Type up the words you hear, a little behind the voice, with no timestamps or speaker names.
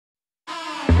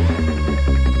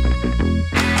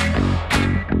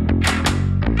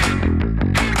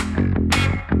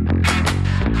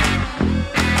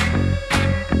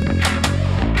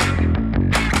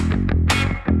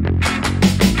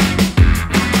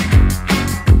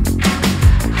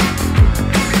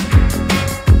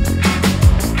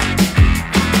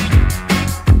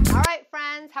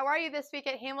How are you this week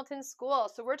at Hamilton School?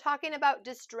 So we're talking about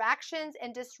distractions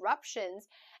and disruptions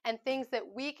and things that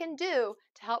we can do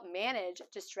to help manage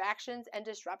distractions and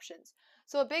disruptions.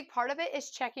 So a big part of it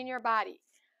is checking your body.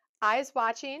 Eyes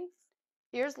watching,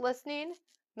 ears listening,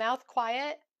 mouth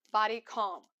quiet, body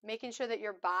calm. Making sure that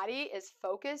your body is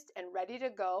focused and ready to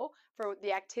go for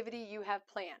the activity you have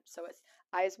planned. So it's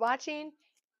eyes watching,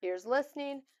 ears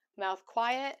listening, mouth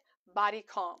quiet, body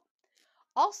calm.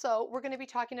 Also, we're going to be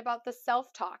talking about the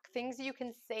self-talk, things you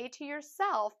can say to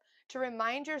yourself to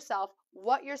remind yourself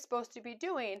what you're supposed to be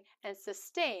doing and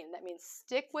sustain. That means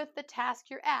stick with the task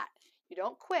you're at. You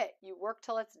don't quit, you work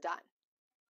till it's done.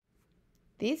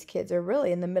 These kids are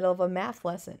really in the middle of a math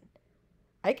lesson.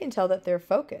 I can tell that they're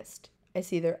focused. I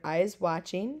see their eyes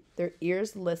watching, their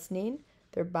ears listening,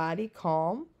 their body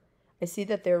calm. I see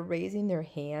that they're raising their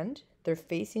hand, they're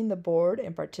facing the board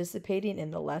and participating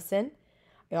in the lesson.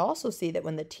 I also see that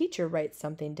when the teacher writes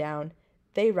something down,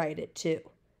 they write it too.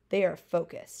 They are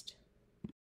focused.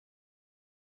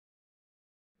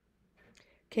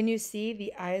 Can you see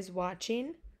the eyes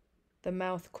watching, the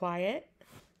mouth quiet,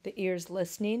 the ears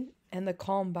listening, and the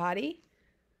calm body?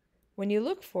 When you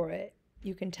look for it,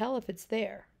 you can tell if it's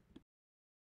there.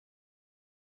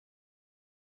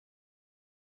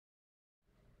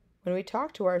 When we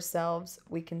talk to ourselves,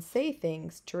 we can say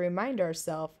things to remind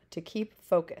ourselves to keep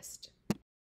focused.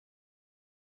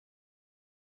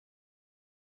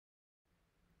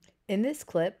 In this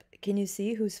clip, can you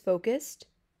see who's focused?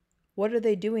 What are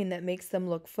they doing that makes them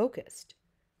look focused?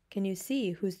 Can you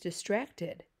see who's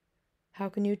distracted? How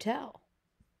can you tell?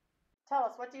 Tell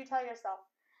us, what do you tell yourself?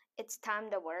 It's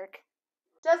time to work.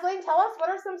 Jesline, tell us, what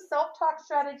are some self-talk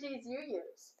strategies you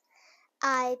use?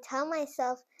 I tell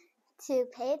myself to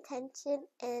pay attention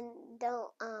and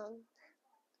don't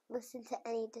listen to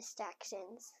any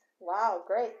distractions. Wow,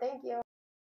 great, thank you.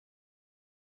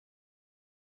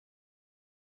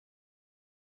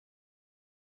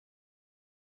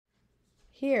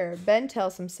 Here, Ben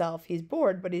tells himself he's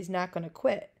bored, but he's not going to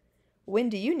quit. When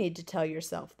do you need to tell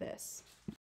yourself this?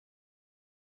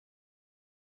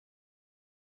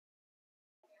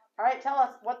 All right, tell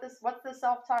us, what's the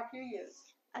self-talk you use?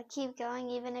 Keep going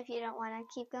even if you don't want to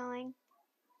keep going.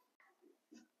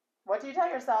 What do you tell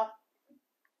yourself?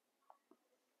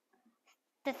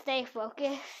 To stay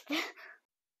focused.